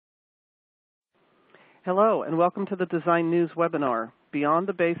Hello, and welcome to the Design News webinar, Beyond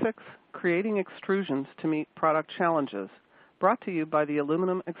the Basics, Creating Extrusions to Meet Product Challenges, brought to you by the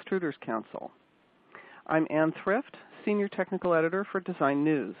Aluminum Extruders Council. I'm Ann Thrift, Senior Technical Editor for Design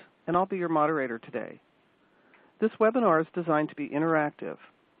News, and I'll be your moderator today. This webinar is designed to be interactive.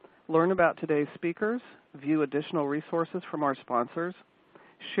 Learn about today's speakers, view additional resources from our sponsors,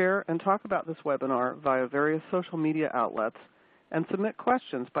 share and talk about this webinar via various social media outlets, and submit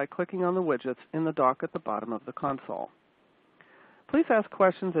questions by clicking on the widgets in the dock at the bottom of the console. Please ask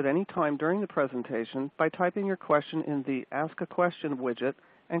questions at any time during the presentation by typing your question in the Ask a Question widget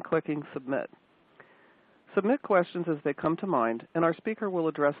and clicking Submit. Submit questions as they come to mind, and our speaker will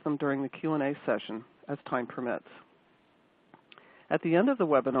address them during the Q&A session as time permits. At the end of the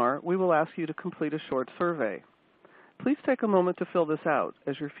webinar, we will ask you to complete a short survey. Please take a moment to fill this out,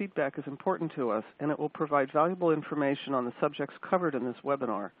 as your feedback is important to us and it will provide valuable information on the subjects covered in this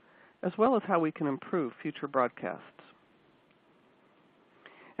webinar, as well as how we can improve future broadcasts.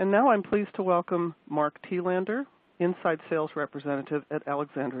 And now I'm pleased to welcome Mark Thielander, Inside Sales Representative at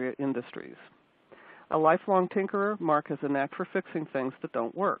Alexandria Industries. A lifelong tinkerer, Mark has a knack for fixing things that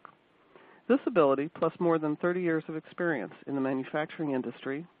don't work. This ability, plus more than 30 years of experience in the manufacturing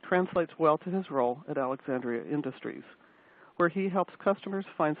industry, translates well to his role at Alexandria Industries, where he helps customers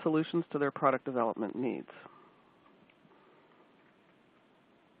find solutions to their product development needs.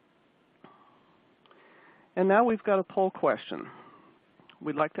 And now we've got a poll question.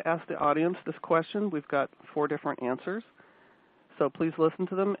 We'd like to ask the audience this question. We've got 4 different answers, so please listen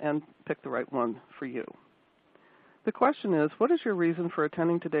to them and pick the right one for you. The question is, what is your reason for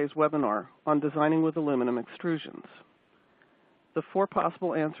attending today's webinar on designing with aluminum extrusions? The 4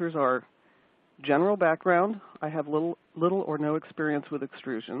 possible answers are general background, I have little or no experience with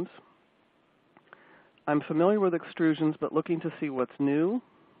extrusions. I'm familiar with extrusions but looking to see what's new.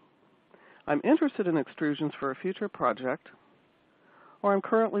 I'm interested in extrusions for a future project. Or I'm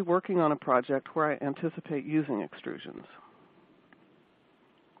currently working on a project where I anticipate using extrusions.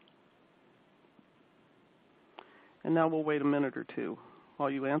 And now we'll wait a minute or two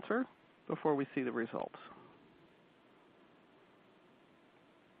while you answer before we see the results.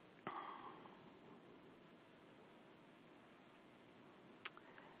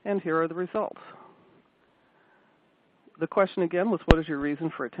 And here are the results. The question again was, what is your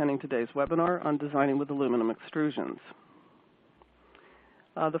reason for attending today's webinar on designing with aluminum extrusions?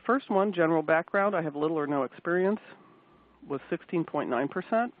 The first one, general background, I have little or no experience, was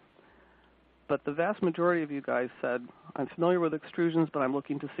 16.9%. But the vast majority of you guys said, I'm familiar with extrusions, but I'm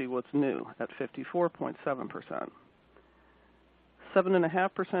looking to see what's new, at 54.7%.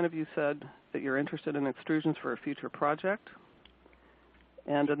 7.5% of you said that you're interested in extrusions for a future project.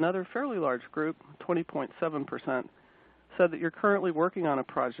 And another fairly large group, 20.7%, said that you're currently working on a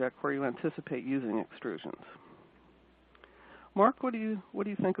project where you anticipate using extrusions. Mark, what do you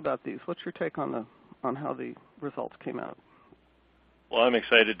think about these? What's your take on how the results came out? Well, I'm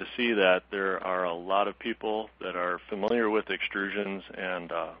excited to see that there are a lot of people that are familiar with extrusions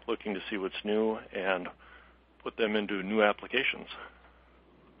and looking to see what's new and put them into new applications.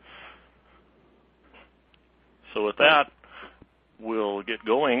 So with that, we'll get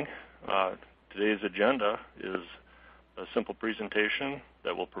going. Today's agenda is a simple presentation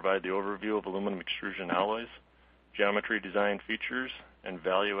that will provide the overview of aluminum extrusion alloys, geometry design features, and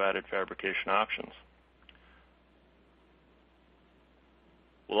value-added fabrication options.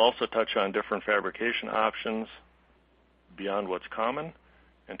 We'll also touch on different fabrication options beyond what's common,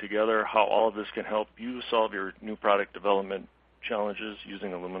 and together how all of this can help you solve your new product development challenges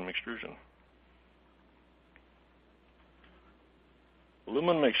using aluminum extrusion.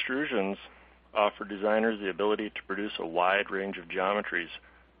 Aluminum extrusions offer designers the ability to produce a wide range of geometries,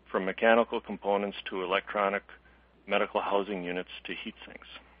 from mechanical components to electronic medical housing units to heat sinks.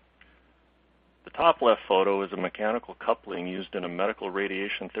 The top left photo is a mechanical coupling used in a medical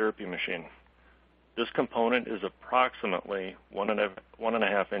radiation therapy machine. This component is approximately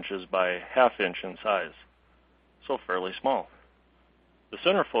 1.5 inches by 1/2 inch in size, so fairly small. The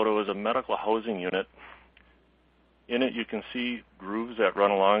center photo is a medical housing unit. In it you can see grooves that run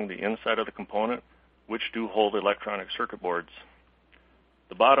along the inside of the component, which do hold electronic circuit boards.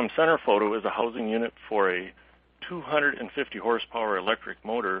 The bottom center photo is a housing unit for a 250 horsepower electric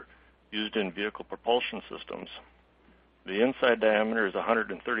motor used in vehicle propulsion systems. The inside diameter is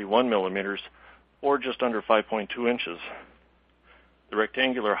 131 millimeters, or just under 5.2 inches. The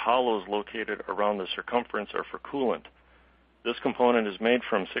rectangular hollows located around the circumference are for coolant. This component is made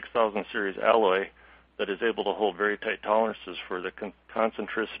from 6000 series alloy that is able to hold very tight tolerances for the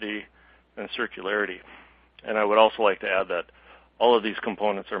concentricity and circularity. And I would also like to add that All of these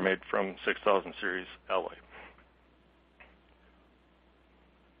components are made from 6000 series alloy.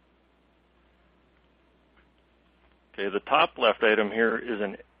 Okay, the top left item here is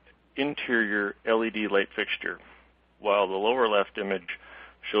an interior LED light fixture, while the lower left image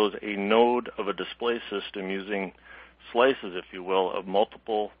shows a node of a display system using slices, if you will, of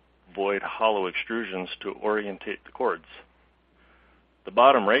multiple void hollow extrusions to orientate the cords. The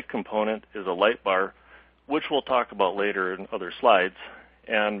bottom right component is a light bar, which we'll talk about later in other slides,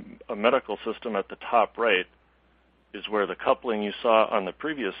 and a medical system at the top right is where the coupling you saw on the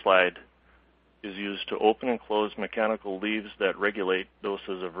previous slide is used to open and close mechanical leaves that regulate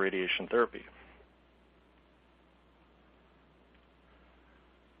doses of radiation therapy.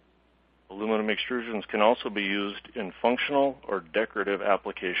 Aluminum extrusions can also be used in functional or decorative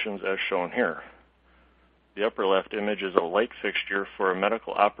applications as shown here. The upper left image is a light fixture for a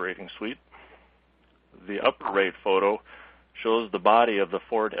medical operating suite. The upper right photo shows the body of the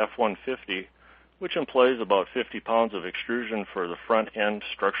Ford F-150, which employs about 50 pounds of extrusion for the front end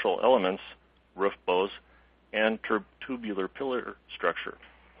structural elements, roof bows, and tubular pillar structure.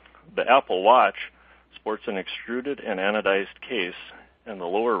 The Apple Watch sports an extruded and anodized case, and the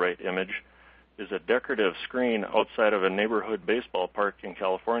lower right image is a decorative screen outside of a neighborhood baseball park in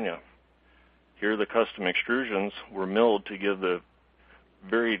California. Here the custom extrusions were milled to give the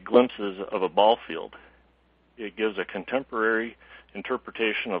varied glimpses of a ball field. It gives a contemporary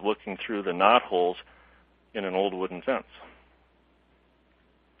interpretation of looking through the knot holes in an old wooden fence.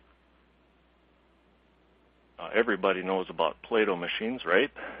 Everybody knows about Play-Doh machines,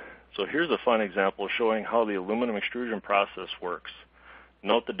 right? So here's a fun example showing how the aluminum extrusion process works.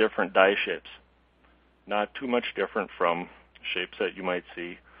 Note the different die shapes. Not too much different from shapes that you might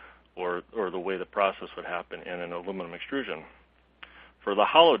see or the way the process would happen in an aluminum extrusion. For the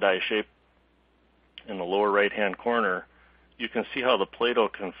hollow die shape in the lower right-hand corner, you can see how the Play-Doh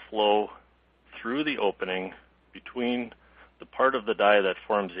can flow through the opening between the part of the die that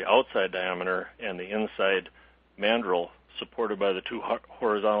forms the outside diameter and the inside mandrel supported by the two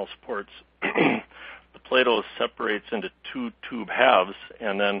horizontal supports. The Play-Doh separates into two tube halves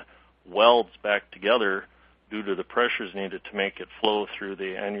and then welds back together due to the pressures needed to make it flow through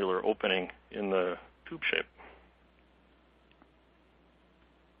the annular opening in the tube shape.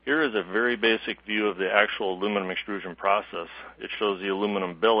 Here is a very basic view of the actual aluminum extrusion process. It shows the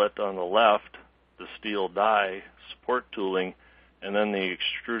aluminum billet on the left, the steel die, support tooling, and then the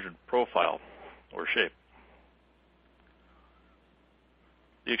extrusion profile or shape.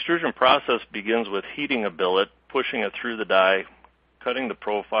 The extrusion process begins with heating a billet, pushing it through the die, cutting the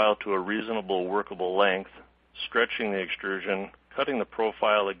profile to a reasonable workable length, stretching the extrusion, cutting the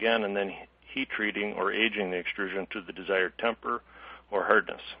profile again, and then heat treating or aging the extrusion to the desired temper or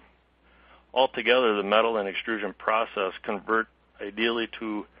hardness. Altogether, the metal and extrusion process convert ideally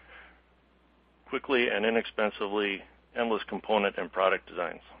to quickly and inexpensively endless component and product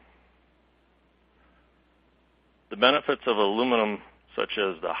designs. The benefits of aluminum, such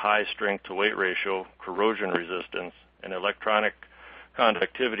as the high strength to weight ratio, corrosion resistance, and electronic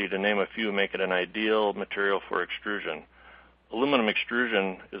conductivity, to name a few, make it an ideal material for extrusion. Aluminum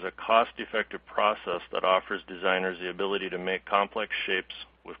extrusion is a cost-effective process that offers designers the ability to make complex shapes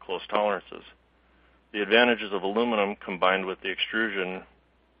with close tolerances. The advantages of aluminum combined with the extrusion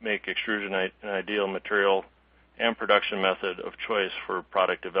make extrusion an ideal material and production method of choice for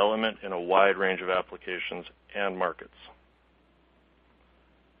product development in a wide range of applications and markets.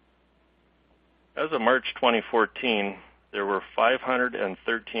 As of March 2014, there were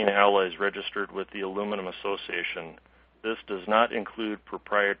 513 alloys registered with the Aluminum Association. This does not include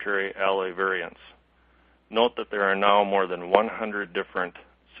proprietary alloy variants. Note that there are now more than 100 different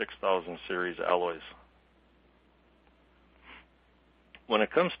 6000 series alloys. When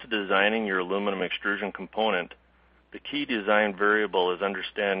it comes to designing your aluminum extrusion component, the key design variable is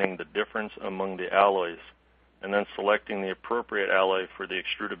understanding the difference among the alloys and then selecting the appropriate alloy for the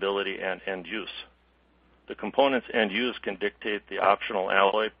extrudability and end use. The component's end use can dictate the optional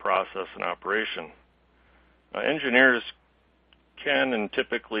alloy, process, and operation. Engineers can and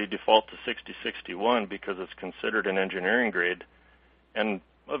typically default to 6061 because it's considered an engineering grade and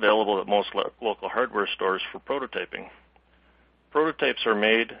available at most local hardware stores for prototyping. Prototypes are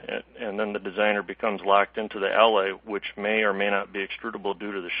made and then the designer becomes locked into the alloy, which may or may not be extrudable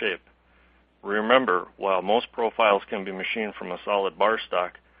due to the shape. Remember, while most profiles can be machined from a solid bar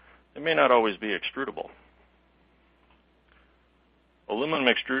stock, they may not always be extrudable.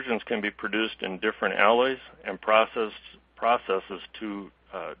 Aluminum extrusions can be produced in different alloys and processes to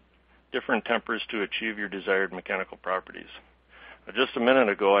different tempers to achieve your desired mechanical properties. Just a minute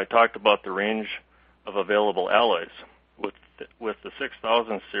ago, I talked about the range of available alloys. With with the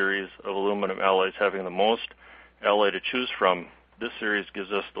 6000 series of aluminum alloys having the most alloy to choose from, this series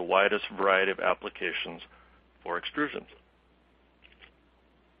gives us the widest variety of applications for extrusions.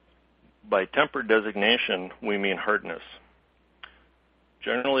 By tempered designation, we mean hardness.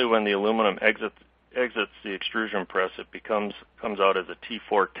 Generally, when the aluminum exits the extrusion press, it comes out as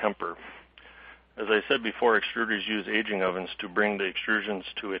a T4 temper. As I said before, extruders use aging ovens to bring the extrusions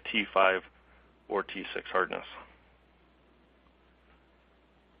to a T5 or T6 hardness.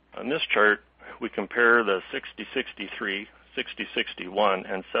 On this chart, we compare the 6063, 6061,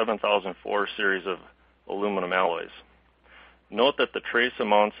 and 7004 series of aluminum alloys. Note that the trace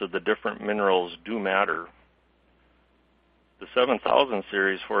amounts of the different minerals do matter. The 7000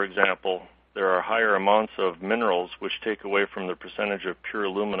 series, for example, there are higher amounts of minerals which take away from the percentage of pure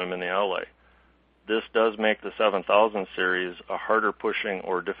aluminum in the alloy. This does make the 7000 series a harder pushing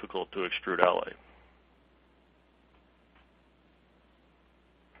or difficult to extrude alloy.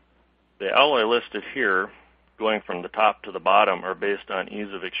 The alloy listed here, going from the top to the bottom, are based on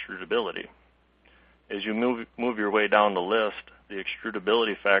ease of extrudability. As you move your way down the list, the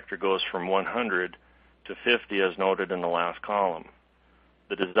extrudability factor goes from 100 to 50 as noted in the last column.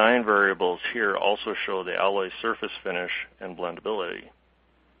 The design variables here also show the alloy surface finish and blendability.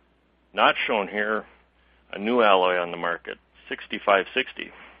 Not shown here, a new alloy on the market,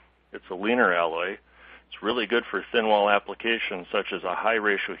 6560. It's a leaner alloy. It's really good for thin wall applications such as a high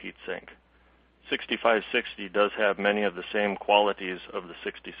ratio heat sink. 6560 does have many of the same qualities of the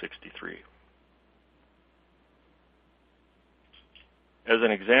 6063. As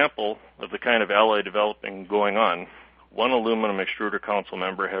an example of the kind of alloy developing going on, one aluminum extruder council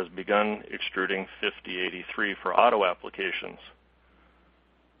member has begun extruding 5083 for auto applications.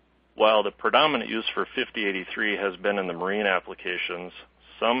 While the predominant use for 5083 has been in the marine applications,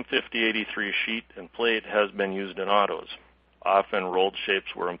 some 5083 sheet and plate has been used in autos. Often rolled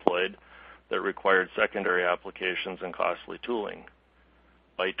shapes were employed that required secondary applications and costly tooling.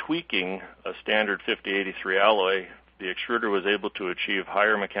 By tweaking a standard 5083 alloy, the extruder was able to achieve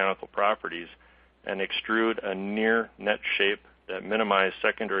higher mechanical properties and extrude a near net shape that minimized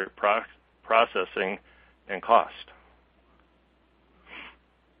secondary processing and cost.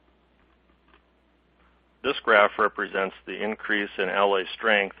 This graph represents the increase in alloy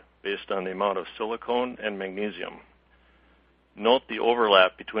strength based on the amount of silicone and magnesium. Note the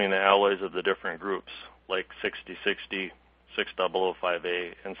overlap between the alloys of the different groups, like 6060,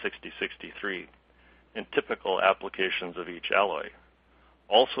 6005A, and 6063, in typical applications of each alloy.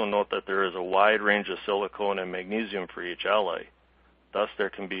 Also note that there is a wide range of silicone and magnesium for each alloy. Thus,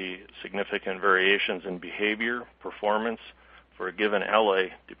 there can be significant variations in behavior, performance for a given alloy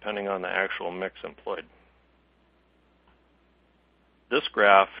depending on the actual mix employed. This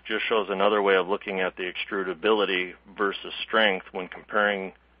graph just shows another way of looking at the extrudability versus strength when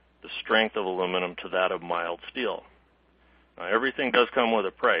comparing the strength of aluminum to that of mild steel. Now, everything does come with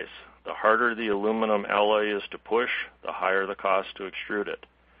a price. The harder the aluminum alloy is to push, the higher the cost to extrude it.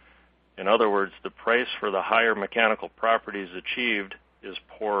 In other words, the price for the higher mechanical properties achieved is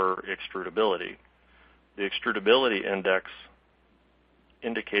poorer extrudability. The extrudability index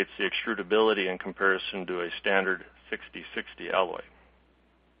indicates the extrudability in comparison to a standard 6060 alloy.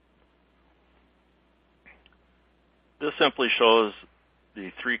 This simply shows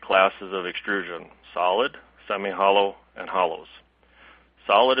the three classes of extrusion: solid, semi-hollow, and hollows.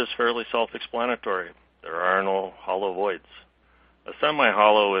 Solid is fairly self-explanatory. There are no hollow voids. A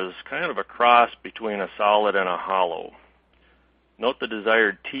semi-hollow is kind of a cross between a solid and a hollow. Note the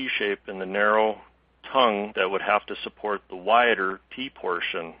desired T shape in the narrow tongue that would have to support the wider T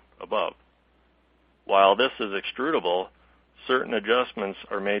portion above. While this is extrudable, certain adjustments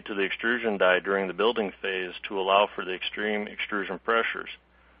are made to the extrusion die during the building phase to allow for the extreme extrusion pressures.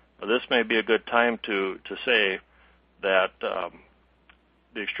 Now, this may be a good time to say that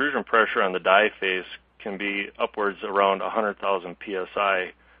the extrusion pressure on the die face can be upwards around 100,000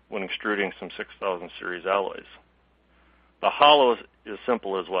 psi when extruding some 6000 series alloys. The hollow is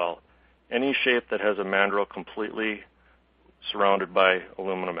simple as well. Any shape that has a mandrel completely surrounded by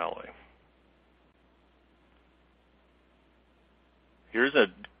aluminum alloy. Here's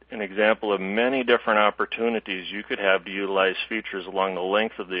an example of many different opportunities you could have to utilize features along the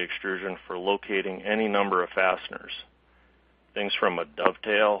length of the extrusion for locating any number of fasteners. Things from a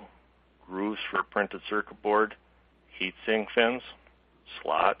dovetail, grooves for a printed circuit board, heat sink fins,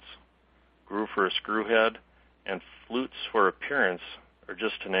 slots, groove for a screw head, and flutes for appearance are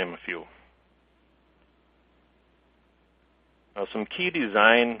just to name a few. Now, some key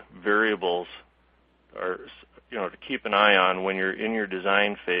design variables are to keep an eye on when you're in your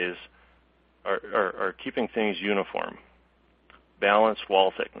design phase are keeping things uniform. balanced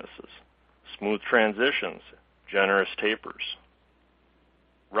wall thicknesses, smooth transitions, generous tapers.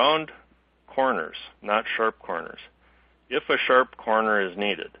 Round corners, not sharp corners. If a sharp corner is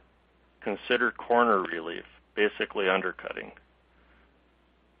needed, consider corner relief, basically undercutting.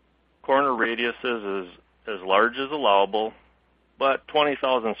 Corner radiuses is as large as allowable, but 20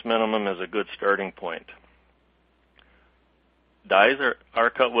 thousandths minimum is a good starting point. Dies are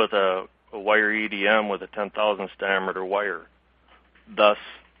cut with a wire EDM with a 10 thousandths diameter wire, thus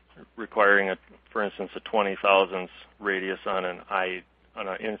requiring, for instance, a 20 thousandths radius on an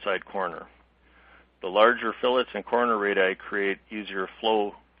inside corner. The larger fillets and corner radii create easier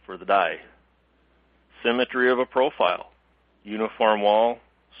flow for the die. Symmetry of a profile, uniform wall,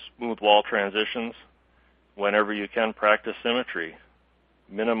 smooth wall transitions. Whenever you can, practice symmetry.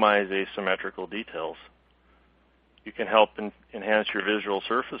 Minimize asymmetrical details. You can help enhance your visual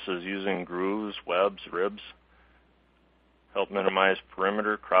surfaces using grooves, webs, ribs. Help minimize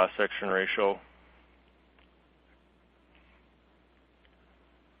perimeter cross-section ratio.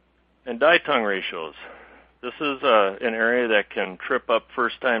 And die tongue ratios. This is an area that can trip up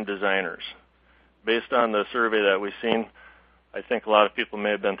first-time designers. Based on the survey that we've seen, I think a lot of people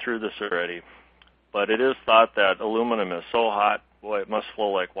may have been through this already. But it is thought that aluminum is so hot, boy, it must flow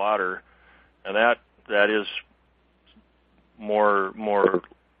like water. And that is more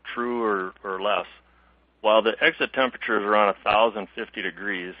true or less. While the exit temperature is around 1,050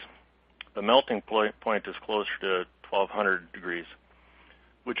 degrees, the melting point is closer to 1,200 degrees,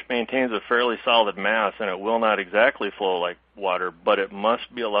 which maintains a fairly solid mass, and it will not exactly flow like water, but it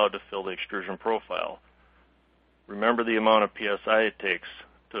must be allowed to fill the extrusion profile. Remember the amount of PSI it takes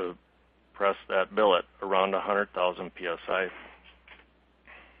to press that billet, around 100,000 PSI.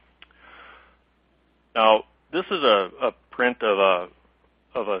 Now, this is a print of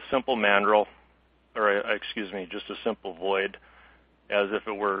a simple mandrel, or just a simple void, as if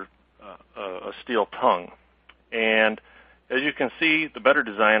it were a steel tongue. And as you can see, the better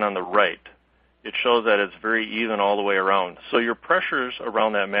design on the right, it shows that it's very even all the way around. So your pressures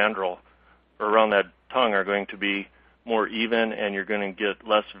around that mandrel, or around that tongue, are going to be more even, and you're going to get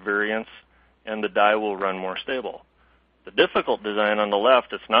less variance, and the die will run more stable. The difficult design on the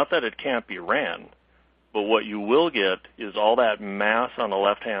left, it's not that it can't be ran, but what you will get is all that mass on the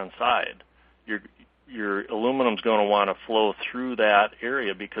left-hand side. Your aluminum's going to want to flow through that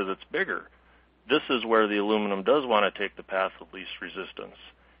area because it's bigger. This is where the aluminum does want to take the path of least resistance,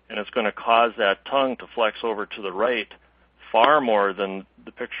 and it's going to cause that tongue to flex over to the right far more than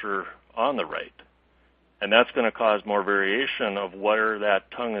the picture on the right. And that's going to cause more variation of where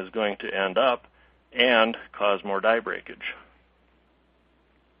that tongue is going to end up and cause more die breakage.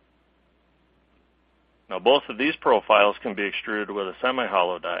 Now, both of these profiles can be extruded with a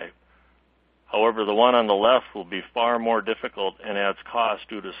semi-hollow die. However, the one on the left will be far more difficult and adds cost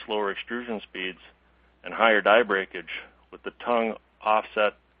due to slower extrusion speeds and higher die breakage, with the tongue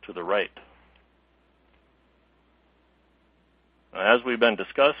offset to the right. Now, as we've been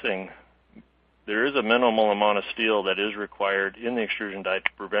discussing, there is a minimal amount of steel that is required in the extrusion die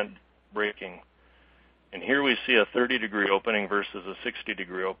to prevent breaking. And here we see a 30-degree opening versus a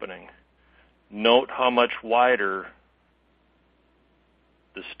 60-degree opening. Note how much wider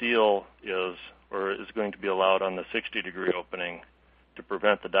the steel is, or is going to be allowed on the 60-degree opening to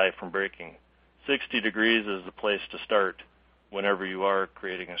prevent the die from breaking. 60 degrees is the place to start whenever you are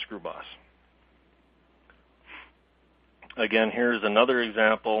creating a screw boss. Again, here's another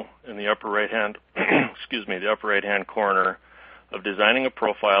example in the upper right-hand, the upper right-hand corner of designing a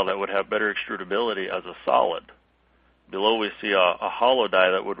profile that would have better extrudability as a solid. Below we see a hollow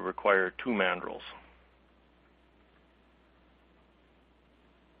die that would require 2 mandrels.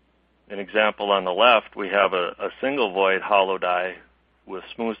 An example on the left, we have a single void hollow die with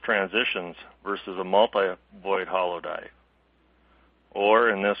smooth transitions versus a multi-void hollow die. Or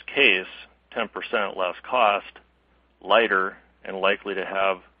in this case, 10% less cost, lighter, and likely to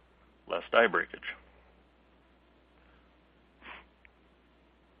have less die breakage.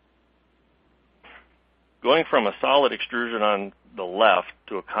 Going from a solid extrusion on the left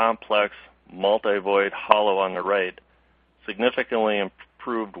to a complex multi-void hollow on the right significantly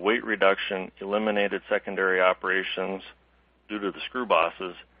improved weight reduction, eliminated secondary operations due to the screw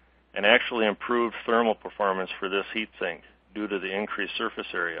bosses, and actually improved thermal performance for this heat sink due to the increased surface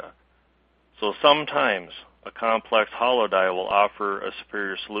area. So sometimes a complex hollow die will offer a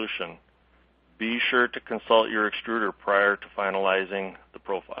superior solution. Be sure to consult your extruder prior to finalizing the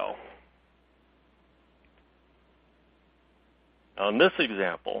profile. Now in this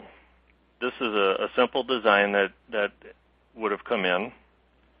example, this is a simple design that would have come in.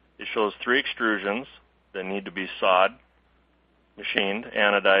 It shows 3 extrusions that need to be sawed machined,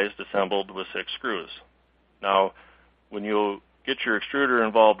 anodized, assembled with 6 screws. Now, when you get your extruder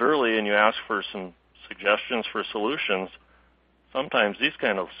involved early and you ask for some suggestions for solutions, sometimes these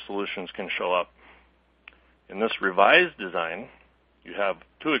kind of solutions can show up. In this revised design, you have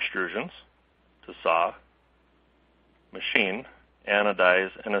 2 extrusions to saw, machine,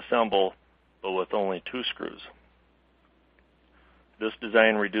 anodize, and assemble, but with only 2 screws. This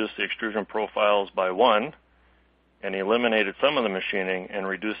design reduced the extrusion profiles by 1 and eliminated some of the machining and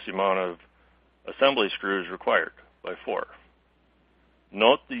reduced the amount of assembly screws required by 4.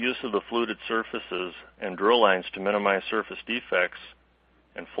 Note the use of the fluted surfaces and drill lines to minimize surface defects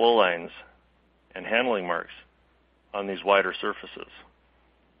and flow lines and handling marks on these wider surfaces.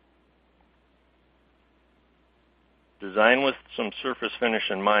 Design with some surface finish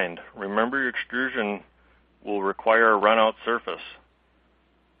in mind. Remember, your extrusion will require a run-out surface.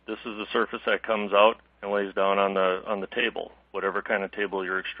 This is the surface that comes out and lays down on the table, whatever kind of table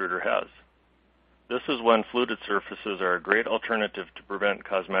your extruder has. This is when fluted surfaces are a great alternative to prevent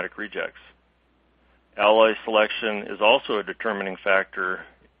cosmetic rejects. Alloy selection is also a determining factor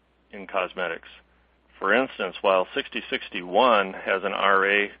in cosmetics. For instance, while 6061 has an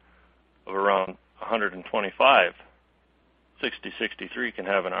RA of around 125, 6063 can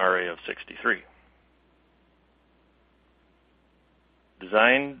have an RA of 63.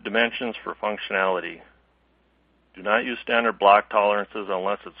 Design dimensions for functionality. Do not use standard block tolerances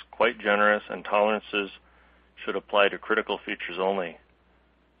unless it's quite generous, and tolerances should apply to critical features only.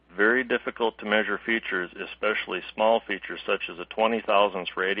 Very difficult to measure features, especially small features such as a 20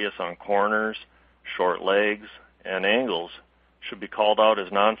 thousandths radius on corners, short legs, and angles, should be called out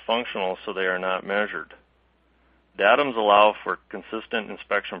as non-functional so they are not measured. Datums allow for consistent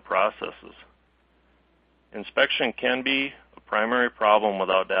inspection processes. Inspection can be a primary problem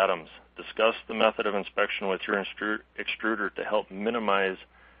without datums. Discuss the method of inspection with your extruder to help minimize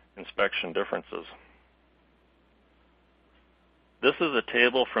inspection differences. This is a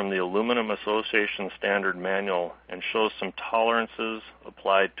table from the Aluminum Association Standard Manual and shows some tolerances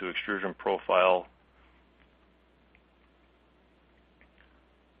applied to extrusion profile.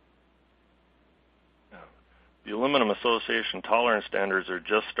 The Aluminum Association tolerance standards are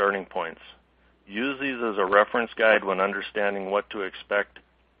just starting points. Use these as a reference guide when understanding what to expect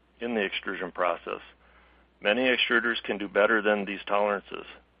in the extrusion process. Many extruders can do better than these tolerances.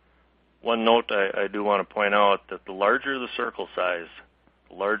 One note I do want to point out that the larger the circle size,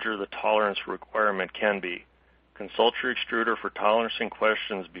 the larger the tolerance requirement can be. Consult your extruder for tolerancing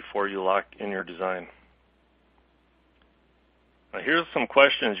questions before you lock in your design. Now here's some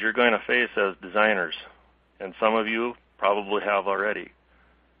questions you're going to face as designers, and some of you probably have already.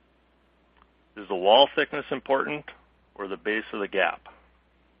 Is the wall thickness important, or the base of the gap?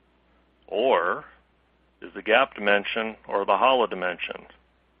 Or is the gap dimension or the hollow dimension?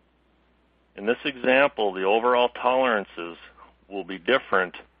 In this example, the overall tolerances will be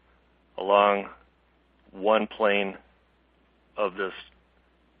different along one plane of this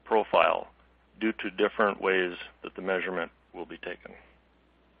profile due to different ways that the measurement will be taken.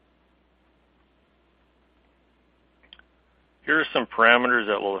 Here are some parameters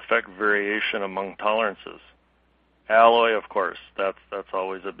that will affect variation among tolerances. Alloy, of course, that's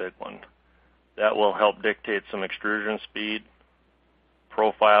always a big one. That will help dictate some extrusion speed.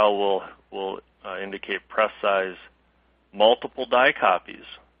 Profile will indicate press size. Multiple die copies.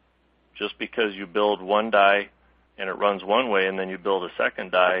 Just because you build one die and it runs one way and then you build a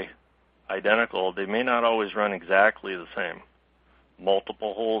second die identical, they may not always run exactly the same.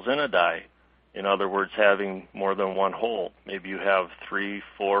 Multiple holes in a die. In other words, having more than one hole. Maybe you have 3,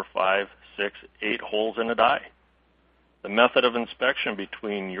 4, 5, 6, 8 holes in a die. The method of inspection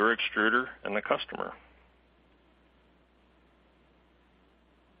between your extruder and the customer.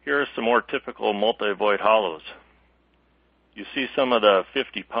 Here are some more typical multi-void hollows. You see some of the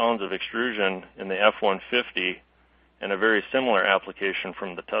 50 pounds of extrusion in the F-150 and a very similar application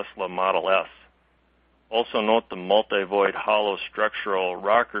from the Tesla Model S. Also note the multi-void hollow structural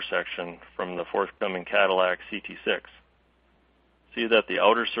rocker section from the forthcoming Cadillac CT6. See that the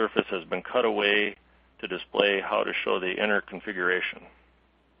outer surface has been cut away to display how to show the inner configuration.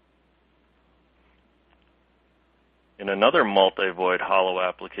 In another multi-void hollow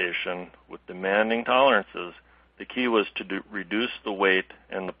application with demanding tolerances, the key was to reduce the weight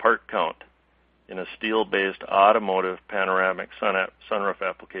and the part count in a steel-based automotive panoramic sunroof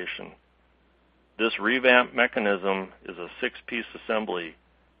application. This revamped mechanism is a 6-piece assembly,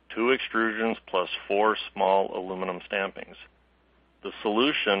 2 extrusions plus 4 small aluminum stampings. The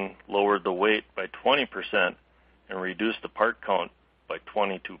solution lowered the weight by 20% and reduced the part count by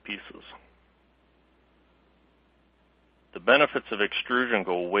 22 pieces. The benefits of extrusion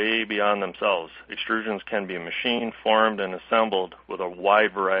go way beyond themselves. Extrusions can be machined, formed, and assembled with a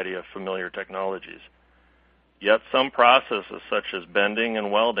wide variety of familiar technologies. Yet some processes, such as bending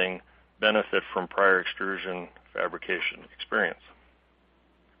and welding, benefit from prior extrusion fabrication experience.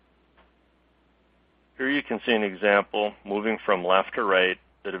 Here you can see an example, moving from left to right,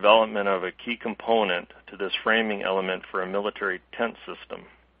 the development of a key component to this framing element for a military tent system.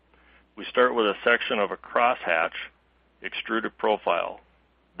 We start with a section of a crosshatch, extruded profile,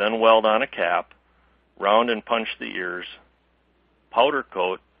 then weld on a cap, round and punch the ears, powder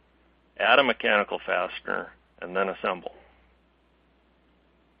coat, add a mechanical fastener, and then assemble.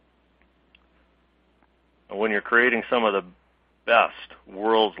 And when you're creating some of the best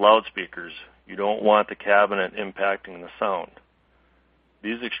world's loudspeakers, you don't want the cabinet impacting the sound.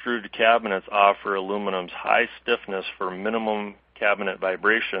 These extruded cabinets offer aluminum's high stiffness for minimum cabinet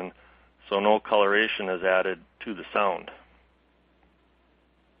vibration, so no coloration is added to the sound.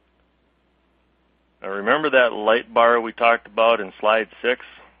 Now remember that light bar we talked about in slide 6?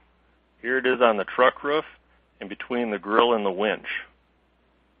 Here it is on the truck roof and between the grill and the winch.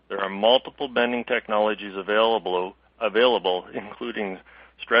 There are multiple bending technologies available, including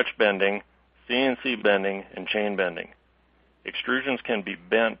stretch bending, CNC bending, and chain bending. Extrusions can be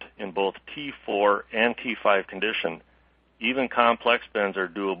bent in both T4 and T5 condition. Even complex bends are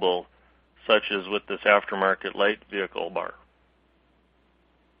doable, such as with this aftermarket light vehicle bar.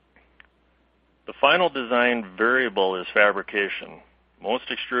 The final design variable is fabrication. Most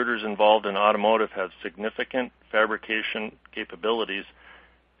extruders involved in automotive have significant fabrication capabilities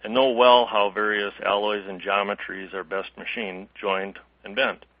and know well how various alloys and geometries are best machined, joined, and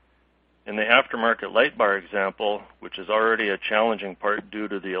bent. In the aftermarket light bar example, which is already a challenging part due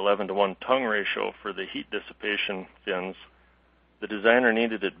to the 11:1 tongue ratio for the heat dissipation fins, the designer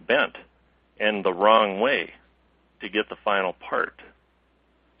needed it bent and the wrong way to get the final part.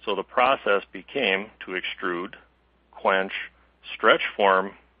 So the process became to extrude, quench, stretch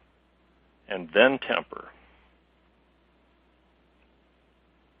form, and then temper.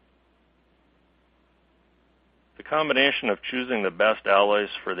 The combination of choosing the best alloys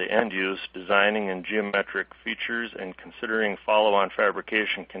for the end use, designing in geometric features, and considering follow-on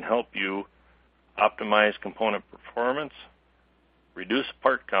fabrication can help you optimize component performance, reduce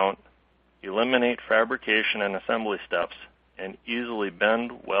part count, eliminate fabrication and assembly steps, and easily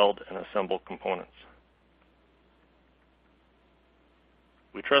bend, weld, and assemble components.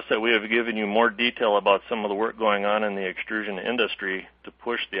 We trust that we have given you more detail about some of the work going on in the extrusion industry to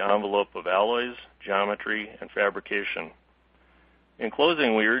push the envelope of alloys, geometry, and fabrication. In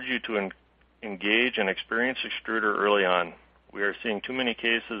closing, we urge you to engage an experienced extruder early on. We are seeing too many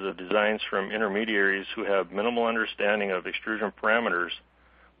cases of designs from intermediaries who have minimal understanding of extrusion parameters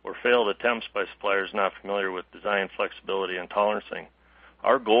or failed attempts by suppliers not familiar with design flexibility and tolerancing.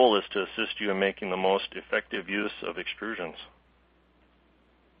 Our goal is to assist you in making the most effective use of extrusions.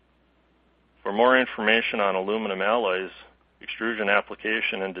 For more information on aluminum alloys, extrusion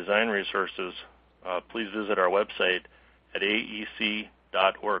application, and design resources, please visit our website at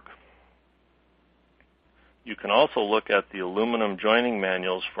aec.org. You can also look at the aluminum joining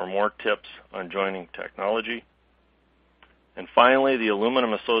manuals for more tips on joining technology. And finally, the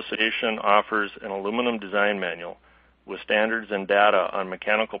Aluminum Association offers an aluminum design manual with standards and data on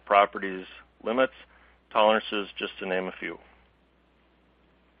mechanical properties, limits, tolerances, just to name a few.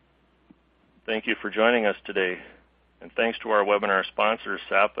 Thank you for joining us today, and thanks to our webinar sponsors,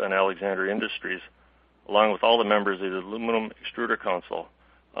 SAPA and Alexander Industries, along with all the members of the Aluminum Extruder Council.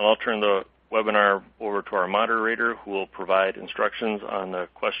 And I'll turn the webinar over to our moderator, who will provide instructions on the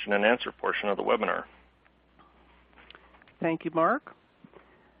question and answer portion of the webinar. Thank you, Mark.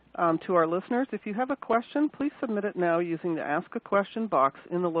 To our listeners, if you have a question, please submit it now using the Ask a Question box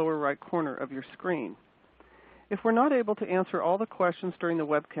in the lower right corner of your screen. If we're not able to answer all the questions during the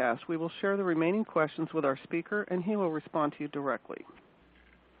webcast, we will share the remaining questions with our speaker, and he will respond to you directly.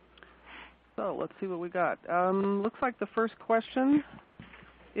 So let's see what we got. Looks like the first question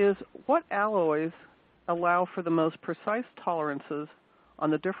is, what alloys allow for the most precise tolerances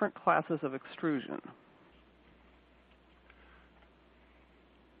on the different classes of extrusion?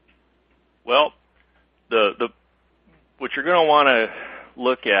 Well, what you're going to want to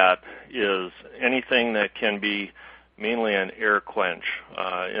look at is anything that can be mainly an air quench.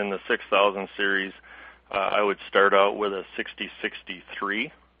 In the 6000 series, I would start out with a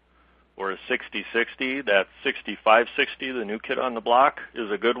 6063 or a 6060. That 6560, the new kid on the block,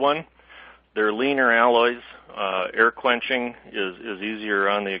 is a good one. They're leaner alloys. Air quenching is easier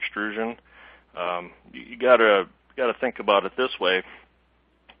on the extrusion. You got to think about it this way.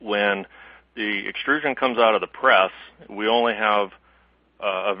 When the extrusion comes out of the press, we only have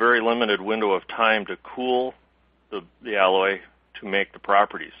a very limited window of time to cool the alloy to make the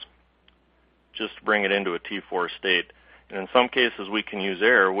properties, just to bring it into a T4 state. And in some cases, we can use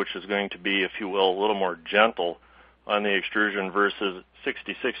air, which is going to be, if you will, a little more gentle on the extrusion versus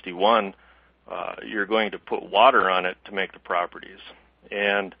 6061. You're going to put water on it to make the properties.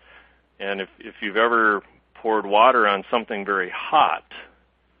 And if you've ever poured water on something very hot,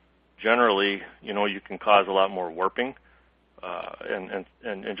 generally, you can cause a lot more warping and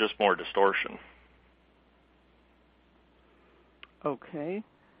just more distortion. Okay.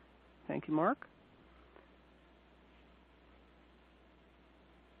 Thank you, Mark.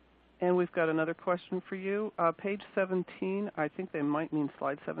 And we've got another question for you. Page 17, I think they might mean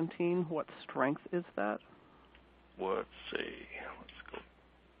slide 17. What strength is that? Let's see. Let's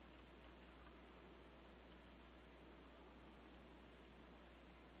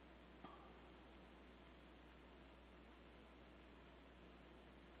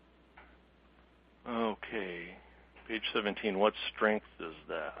go. Okay. Page 17, what strength is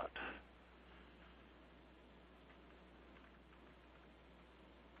that?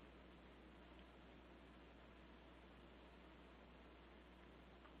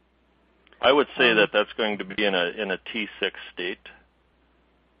 I would say that's going to be in a T6 state,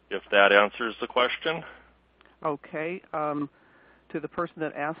 if that answers the question. Okay. To the person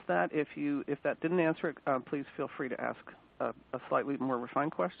that asked that, if that didn't answer it, please feel free to ask a slightly more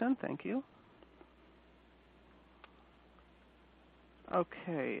refined question. Thank you.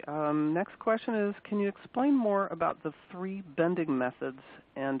 Okay. Next question is, can you explain more about the 3 bending methods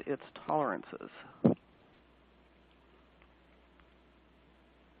and its tolerances?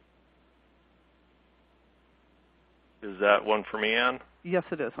 Is that one for me, Ann? Yes,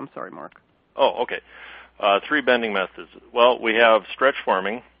 it is. I'm sorry, Mark. Oh, okay. 3 bending methods. Well, we have stretch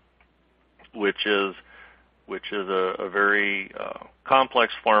forming, which is a very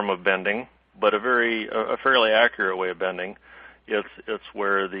complex form of bending, but a fairly accurate way of bending. It's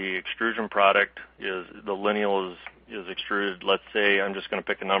where the extrusion product the lineal is extruded. Let's say, I'm just going to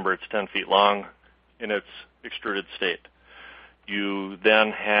pick a number. It's 10 feet long in its extruded state. You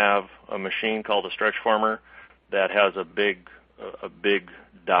then have a machine called a stretch former that has a big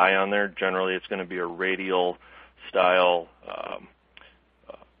die on there. Generally, it's going to be a radial style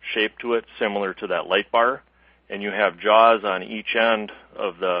shape to it, similar to that light bar. And you have jaws on each end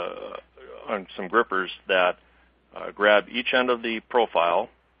of on some grippers that grab each end of the profile,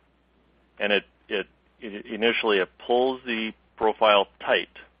 and it initially pulls the profile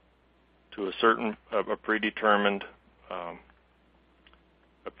tight to a predetermined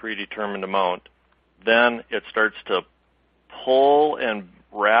amount. Then it starts to pull and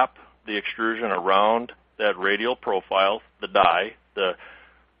wrap the extrusion around that radial profile, the die, the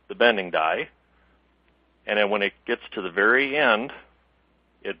bending die, and then when it gets to the very end,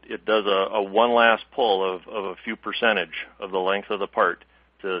 it does a one last pull of a few percentage of the length of the part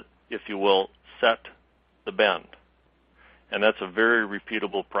to, if you will, set the bend. And that's a very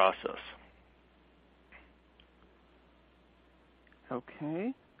repeatable process.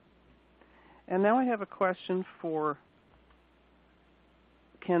 Okay. And now I have a question for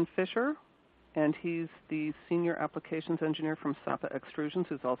Ken Fisher, and he's the Senior Applications Engineer from SAPA Extrusions,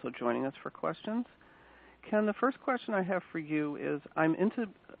 who's also joining us for questions. Ken, the first question I have for you is, I am into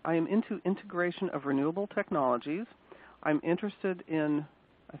integration of renewable technologies. I'm interested in,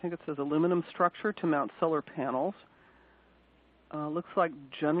 I think it says aluminum structure to mount solar panels. Looks like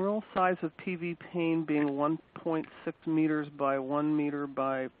general size of PV pane being 1.6 meters by 1 meter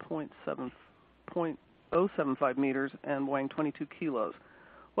by 0.075 meters and weighing 22 kilos.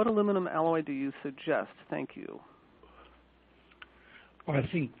 What aluminum alloy do you suggest? Thank you. Well, I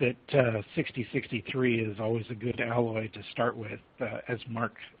think that 6063 is always a good alloy to start with. As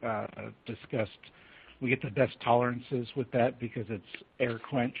Mark discussed, we get the best tolerances with that because it's air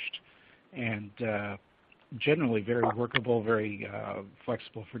quenched and generally very workable, very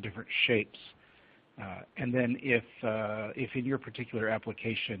flexible for different shapes. And then if in your particular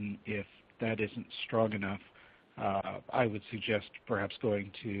application, if that isn't strong enough, I would suggest perhaps going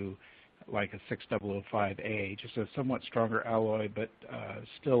to like a 6005A, just a somewhat stronger alloy, but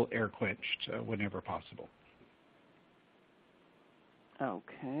still air quenched whenever possible.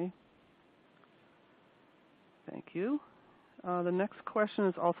 Okay. Thank you. The next question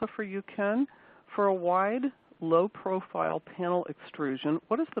is also for you, Ken. For a wide, low-profile panel extrusion,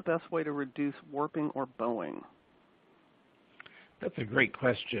 what is the best way to reduce warping or bowing? That's a great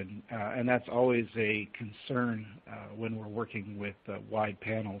question, and that's always a concern when we're working with wide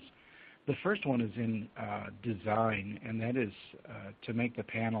panels. The first one is in design, and that is to make the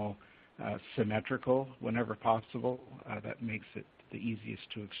panel symmetrical whenever possible. That makes it the easiest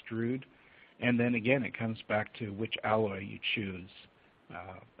to extrude. And then again, it comes back to which alloy you choose.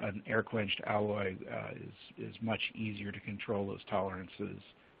 An air-quenched alloy is much easier to control those tolerances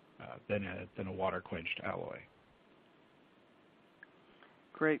than a water-quenched alloy.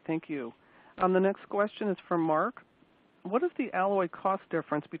 Great, thank you. The next question is from Mark. What is the alloy cost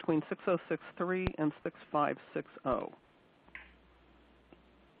difference between 6063 and 6560?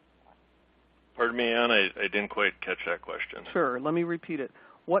 Pardon me, Ann, I didn't quite catch that question. Sure, let me repeat it.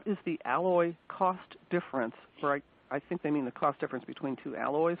 What is the alloy cost difference, or I think they mean the cost difference between two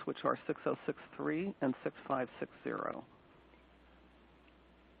alloys, which are 6063 and 6560?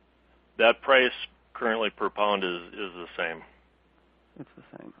 That price currently per pound is the same. It's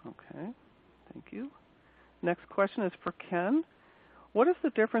the same, okay. Thank you. Next question is for Ken. What is the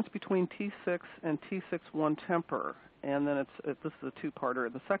difference between T6 and T61 temper? And then this is a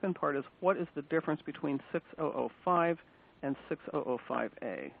two-parter. The second part is, what is the difference between 6005 and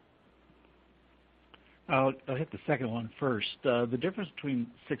 6005A? I'll hit the second one first. The difference between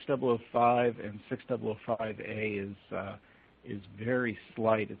 6005 and 6005A is very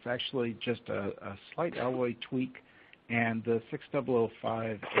slight. It's actually just a slight alloy tweak, and the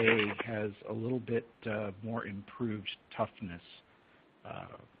 6005A has a little bit more improved toughness.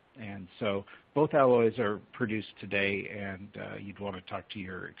 And so both alloys are produced today, and you'd want to talk to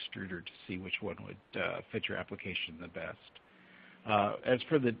your extruder to see which one would fit your application the best. As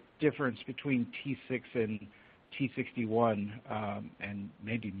for the difference between T6 and T61, and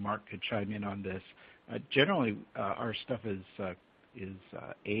maybe Mark could chime in on this, generally our stuff is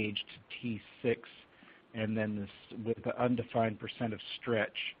aged T6, and then this with the undefined percent of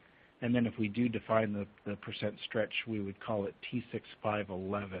stretch. And then if we do define the percent stretch, we would call it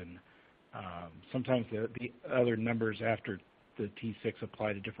T6511. Sometimes the other numbers after the T6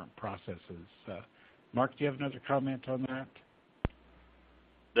 apply to different processes. Mark, do you have another comment on that?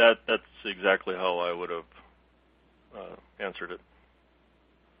 That's exactly how I would have answered it.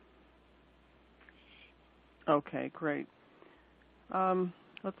 Okay, great.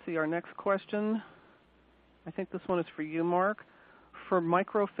 Let's see, our next question. I think this one is for you, Mark. For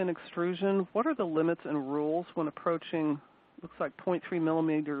microfin extrusion, what are the limits and rules when approaching, looks like 0.3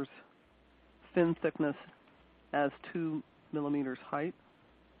 millimeters fin thickness as 2 millimeters height?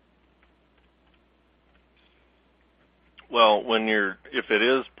 Well, if it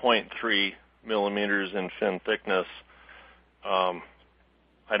is 0.3 millimeters in fin thickness,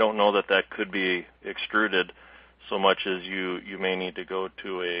 I don't know that could be extruded so much as you may need to go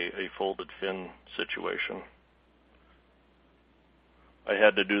to a folded fin situation. I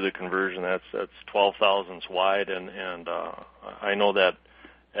had to do the conversion. That's 12 thousandths wide, and I know that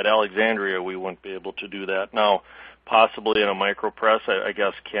at Alexandria we wouldn't be able to do that. Now, possibly in a micro press, I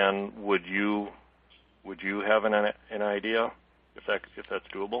guess, Ken, would you have an idea if that's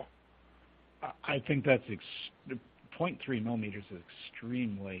doable? I think that's 0.3 millimeters is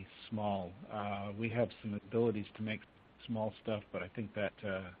extremely small. We have some abilities to make small stuff, but I think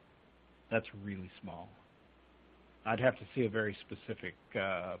that's really small. I'd have to see a very specific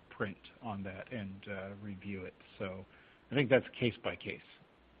print on that and review it. So I think that's case by case.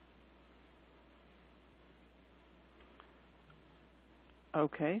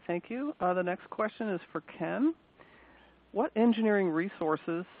 Okay, thank you. The next question is for Ken. What engineering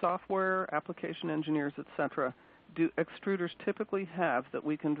resources, software, application engineers, etc., do extruders typically have that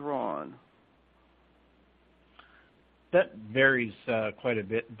we can draw on? That varies quite a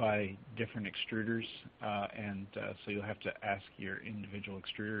bit by different extruders, and so you'll have to ask your individual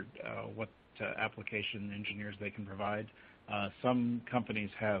extruder what application engineers they can provide. Some companies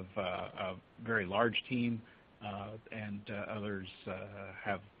have a very large team, and others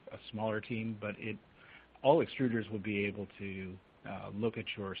have a smaller team, but all extruders would be able to look at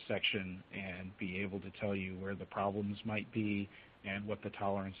your section and be able to tell you where the problems might be and what the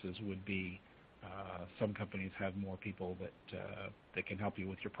tolerances would be. Some companies have more people that can help you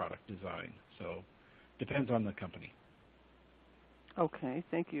with your product design. So depends on the company. Okay,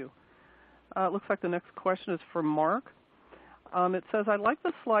 thank you. It looks like the next question is for Mark. It says, I like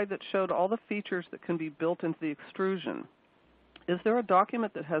the slide that showed all the features that can be built into the extrusion. Is there a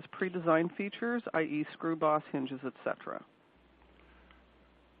document that has pre-designed features, i.e. screw boss, hinges, etc.?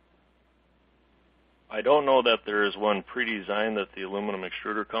 I don't know that there is one pre-designed that the Aluminum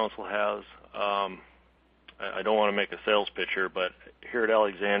Extruder Council has. I don't want to make a sales pitch here, but here at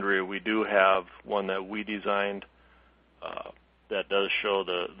Alexandria we do have one that we designed that does show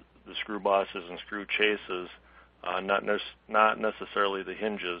the screw bosses and screw chases, not necessarily the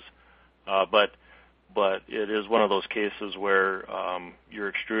hinges. But but it is one of those cases where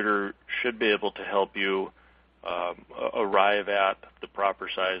your extruder should be able to help you arrive at the proper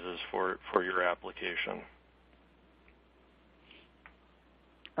sizes for your application.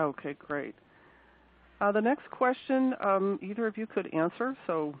 Okay, great. The next question, either of you could answer,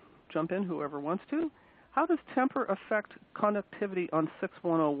 so jump in, whoever wants to. How does temper affect conductivity on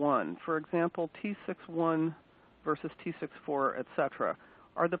 6101? For example, T61 versus T64, etc.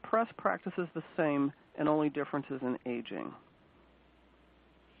 Are the press practices the same and only differences in aging?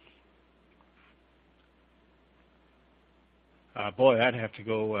 Boy, I'd have to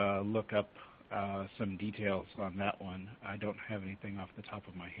go look up some details on that one. I don't have anything off the top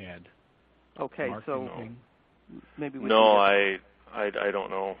of my head. Okay, Mark, so anything? maybe we No, can I don't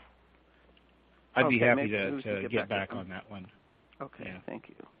know. I'd be Okay, happy maybe to get back on that one. Okay, Yeah. thank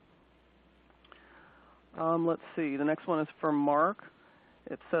you. Let's see. The next one is for Mark.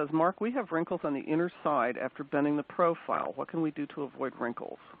 It says, Mark, we have wrinkles on the inner side after bending the profile. What can we do to avoid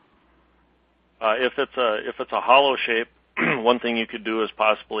wrinkles? If it's a hollow shape, one thing you could do is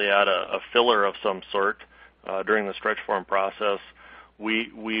possibly add a filler of some sort during the stretch form process. We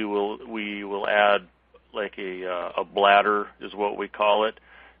will add like a bladder is what we call it.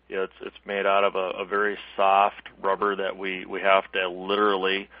 It's made out of a very soft rubber that we have to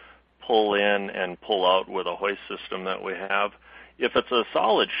literally pull in and pull out with a hoist system that we have. If it's a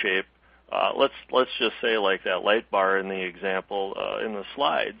solid shape, let's just say like that light bar in the example in the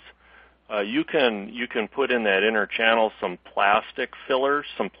slides, you can put in that inner channel some plastic filler,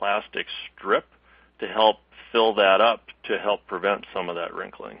 some plastic strip to help fill that up to help prevent some of that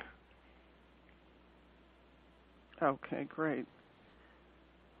wrinkling. Okay, great.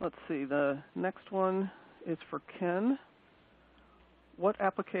 Let's see. The next one is for Ken. What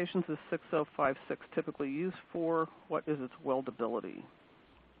applications is 6056 typically used for? What is its weldability?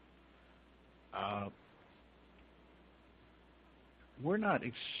 We're not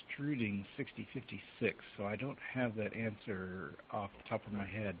extruding 6056, so I don't have that answer off the top of my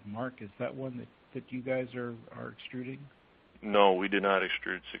head. Mark, is that one that you guys are extruding? No, we do not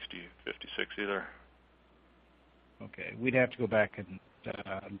extrude 6056 either. Okay, we'd have to go back and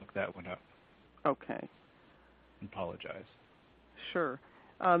look that one up. Okay. Apologize. Sure.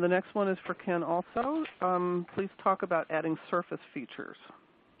 The next one is for Ken also. Please talk about adding surface features.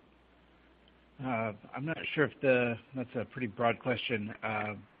 I'm not sure if that's a pretty broad question.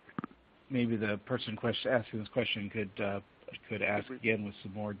 Maybe the person asking this question could ask again with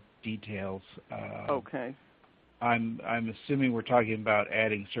some more details. Okay. I'm assuming we're talking about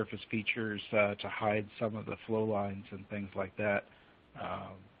adding surface features to hide some of the flow lines and things like that,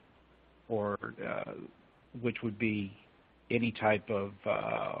 or which would be any type of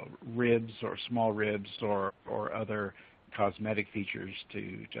ribs or small ribs or other cosmetic features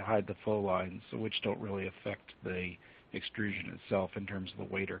to hide the flow lines, which don't really affect the extrusion itself in terms of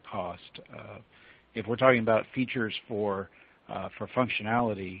the weight or cost. If we're talking about features for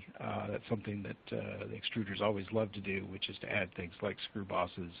functionality, that's something that the extruders always love to do, which is to add things like screw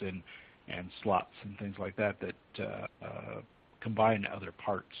bosses and slots and things like that combine other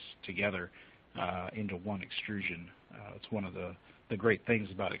parts together into one extrusion. It's one of the great things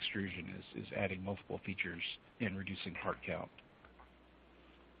about extrusion is adding multiple features and reducing part count.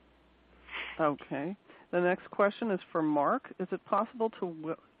 Okay. The next question is for Mark. Is it possible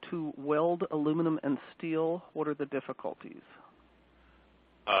to weld aluminum and steel? What are the difficulties?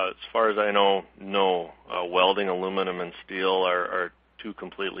 As far as I know, no. Welding aluminum and steel are two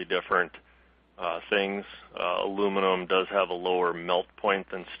completely different things. Aluminum does have a lower melt point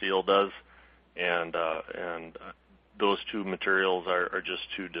than steel does, and those two materials are just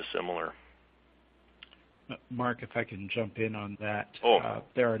too dissimilar. Mark, if I can jump in on that.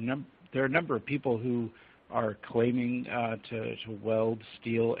 There are a number of people who are claiming to weld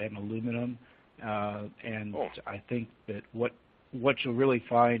steel and aluminum, and I think that what you'll really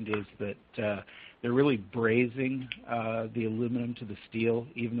find is that they're really brazing the aluminum to the steel,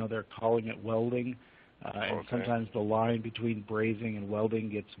 even though they're calling it welding. And sometimes the line between brazing and welding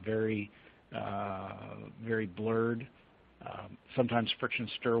gets very blurred. Sometimes friction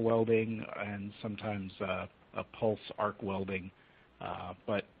stir welding and sometimes a pulse arc welding.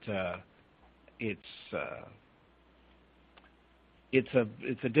 But it's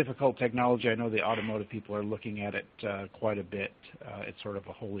a difficult technology. I know the automotive people are looking at it quite a bit. It's sort of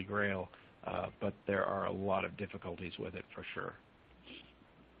a holy grail, but there are a lot of difficulties with it for sure.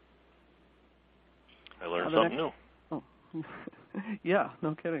 I learned something new. Oh. Yeah,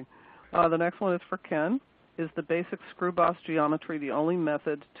 no kidding. The next one is for Ken. Is the basic screw boss geometry the only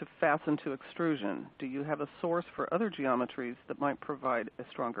method to fasten to extrusion? Do you have a source for other geometries that might provide a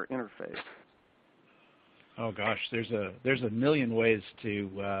stronger interface? Oh gosh, there's a million ways to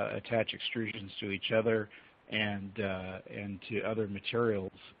attach extrusions to each other and to other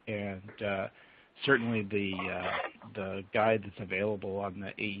materials, and certainly the guide that's available on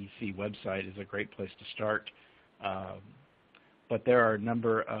the AEC website is a great place to start. But there are a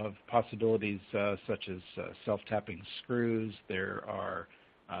number of possibilities such as self-tapping screws. There are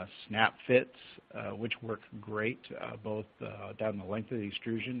snap fits, which work great both down the length of the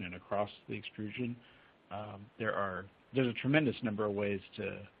extrusion and across the extrusion. There's a tremendous number of ways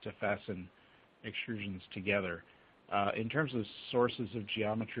to fasten extrusions together. In terms of sources of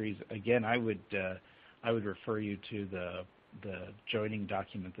geometries, again, I would refer you to the joining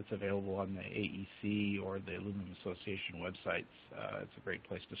document that's available on the AEC or the Aluminum Association websites. It's a great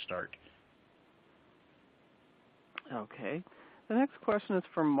place to start. Okay. The next question is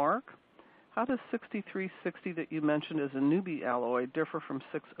from Mark. How does 6360 that you mentioned as a newbie alloy differ from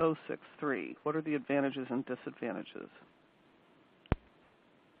 6063? What are the advantages and disadvantages?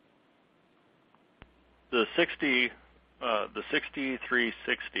 The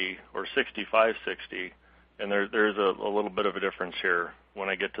 6360 or 6560, and there's a little bit of a difference here when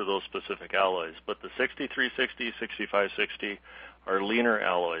I get to those specific alloys. But the 6360, 6560 are leaner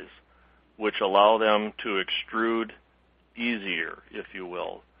alloys, which allow them to extrude easier, if you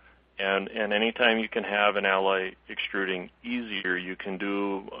will. And anytime you can have an alloy extruding easier, you can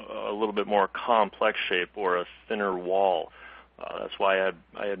do a little bit more complex shape or a thinner wall. That's why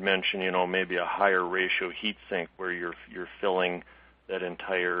I had mentioned, maybe a higher ratio heat sink where you're filling that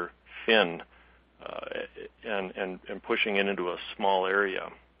entire fin and pushing it into a small area.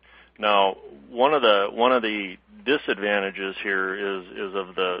 Now, one of the disadvantages here is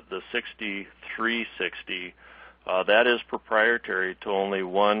of the 6360. That is proprietary to only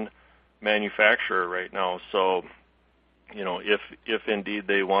one manufacturer right now. So, if indeed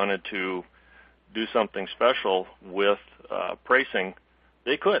they wanted to do something special with pricing,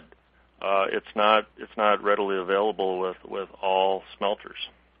 they could. It's not readily available with all smelters.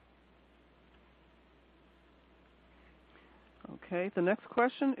 Okay, the next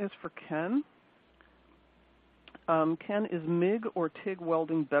question is for Ken. Ken, is MIG or TIG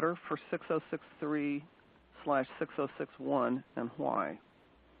welding better for 6063/6061, and why?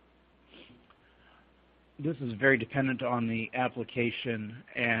 This is very dependent on the application,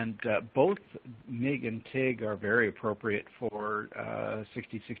 and both MIG and TIG are very appropriate for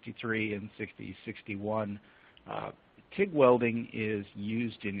 6063 and 6061. TIG welding is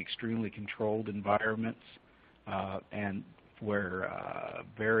used in extremely controlled environments and where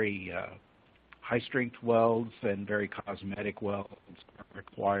very high-strength welds and very cosmetic welds are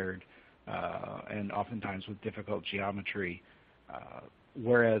required, and oftentimes with difficult geometry.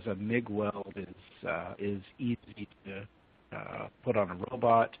 Whereas a MIG weld is easy to put on a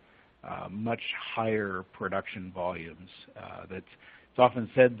robot, much higher production volumes. It's often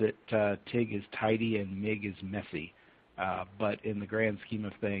said that TIG is tidy and MIG is messy, but in the grand scheme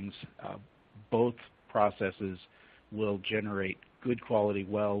of things, both processes will generate good quality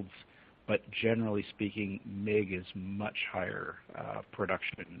welds, but generally speaking, MIG is much higher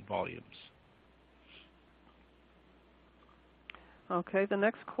production volumes. Okay, the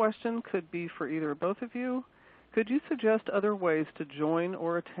next question could be for either or both of you. Could you suggest other ways to join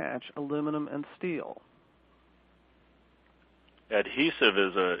or attach aluminum and steel? Adhesive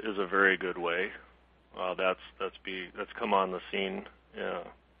is a very good way. That's come on the scene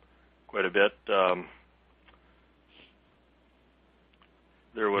quite a bit.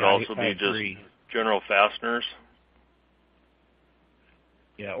 There would also be just general fasteners.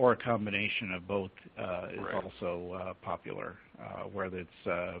 Yeah, or a combination of both is right. Also popular, where it's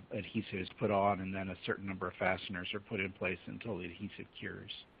adhesive is put on and then a certain number of fasteners are put in place until the adhesive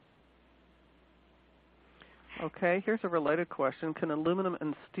cures. Okay, here's a related question. Can aluminum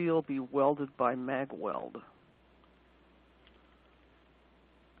and steel be welded by mag weld?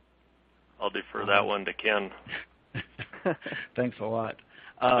 I'll defer that one to Ken. Thanks a lot.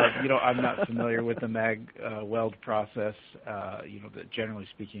 I'm not familiar with the mag weld process. That generally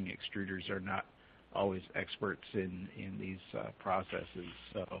speaking, extruders are not always experts in these processes,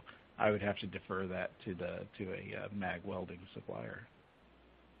 so I would have to defer that to a mag welding supplier.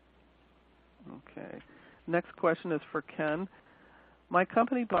 Okay. Next question is for Ken. My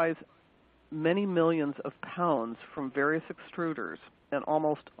company buys many millions of pounds from various extruders, and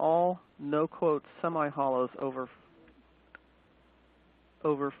almost all no-quote semi-hollows over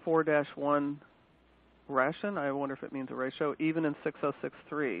 4-1 ration. I wonder if it means a ratio, even in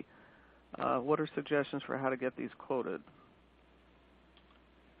 6063. What are suggestions for how to get these quoted?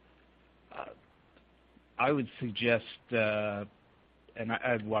 I would suggest and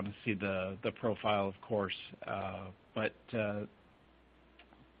I'd want to see the profile, of course, but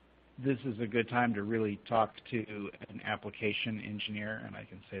this is a good time to really talk to an application engineer, and I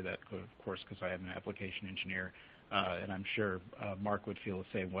can say that, of course, because I am an application engineer, and I'm sure Mark would feel the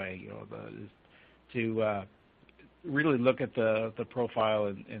same way. To really look at the profile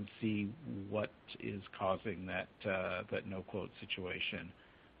and see what is causing that no quote situation.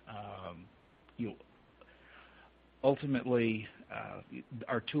 Ultimately,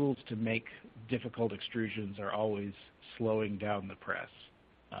 our tools to make difficult extrusions are always slowing down the press,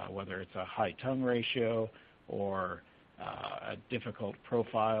 whether it's a high tongue ratio or a difficult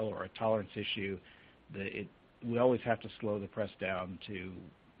profile or a tolerance issue. We always have to slow the press down to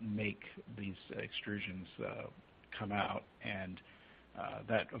make these extrusions come out, and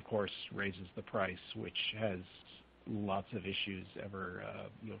that, of course, raises the price, which has lots of issues.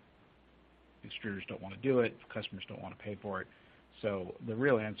 Extruders don't want to do it, customers don't want to pay for it. So the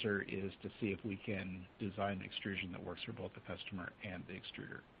real answer is to see if we can design an extrusion that works for both the customer and the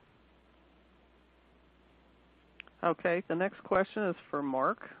extruder. Okay, the next question is for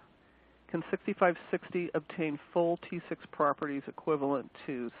Mark. Can 6560 obtain full T6 properties equivalent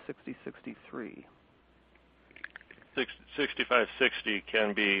to 6063? 6560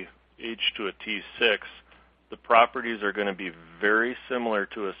 can be aged to a T6. The properties are going to be very similar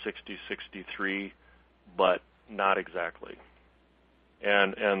to a 6063, but not exactly.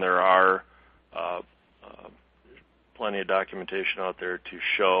 And there are plenty of documentation out there to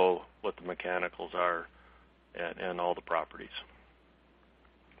show what the mechanicals are and all the properties.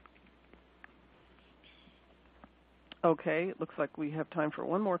 Okay, it looks like we have time for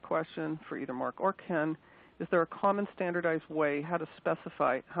one more question for either Mark or Ken. Is there a common standardized way how to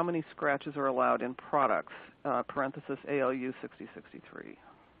specify how many scratches are allowed in products, parenthesis ALU 6063?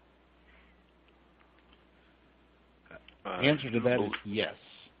 The answer to that is yes.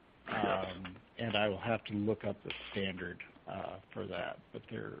 And I will have to look up the standard for that, but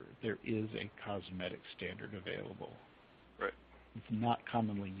there is a cosmetic standard available. Right. It's not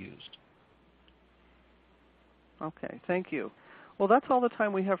commonly used. Okay, thank you. Well, that's all the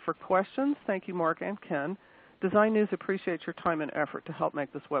time we have for questions. Thank you, Mark and Ken. Design News appreciates your time and effort to help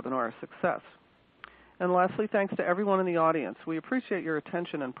make this webinar a success. And lastly, thanks to everyone in the audience. We appreciate your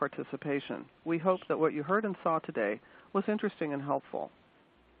attention and participation. We hope that what you heard and saw today was interesting and helpful.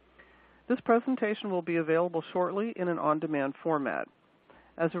 This presentation will be available shortly in an on-demand format.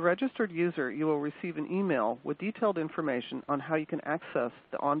 As a registered user, you will receive an email with detailed information on how you can access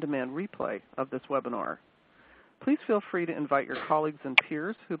the on-demand replay of this webinar. Please feel free to invite your colleagues and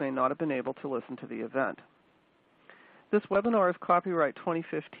peers who may not have been able to listen to the event. This webinar is copyright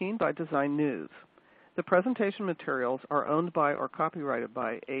 2015 by Design News. The presentation materials are owned by or copyrighted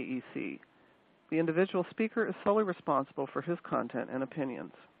by AEC. The individual speaker is solely responsible for his content and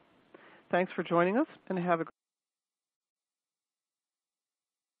opinions. Thanks for joining us, and have a